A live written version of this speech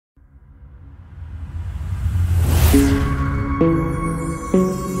We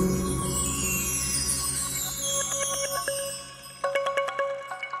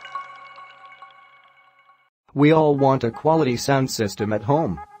all want a quality sound system at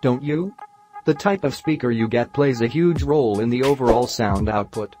home, don't you? The type of speaker you get plays a huge role in the overall sound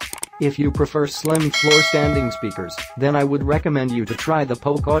output. If you prefer slim floor-standing speakers, then I would recommend you to try the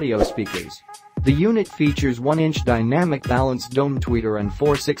Polk audio speakers. The unit features 1-inch dynamic balance dome tweeter and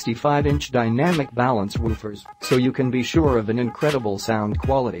 4 65-inch dynamic balance woofers, so you can be sure of an incredible sound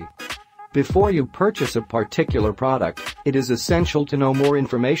quality. Before you purchase a particular product, it is essential to know more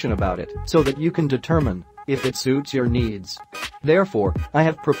information about it so that you can determine if it suits your needs. Therefore, I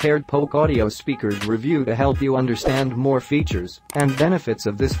have prepared Polk Audio Speakers review to help you understand more features and benefits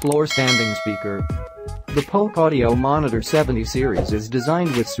of this floor-standing speaker. The Polk Audio Monitor 70 series is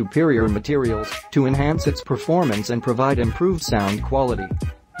designed with superior materials to enhance its performance and provide improved sound quality.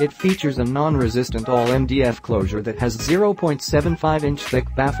 It features a non-resistant all-MDF closure that has 0.75-inch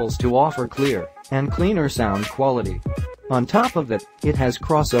thick baffles to offer clear and cleaner sound quality. On top of that, it has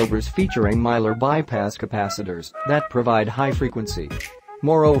crossovers featuring Mylar bypass capacitors that provide high frequency.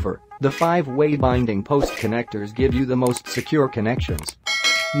 Moreover, the 5-way binding post connectors give you the most secure connections.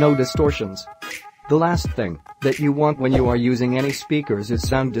 No distortions. The last thing that you want when you are using any speakers is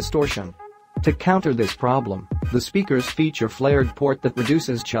sound distortion. To counter this problem, the speakers feature flared port that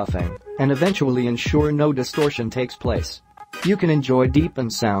reduces chuffing and eventually ensure no distortion takes place. You can enjoy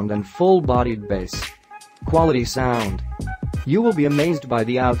deepened sound and full-bodied bass. Quality sound. You will be amazed by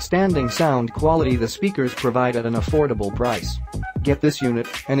the outstanding sound quality the speakers provide at an affordable price. Get this unit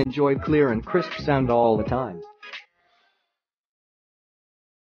and enjoy clear and crisp sound all the time.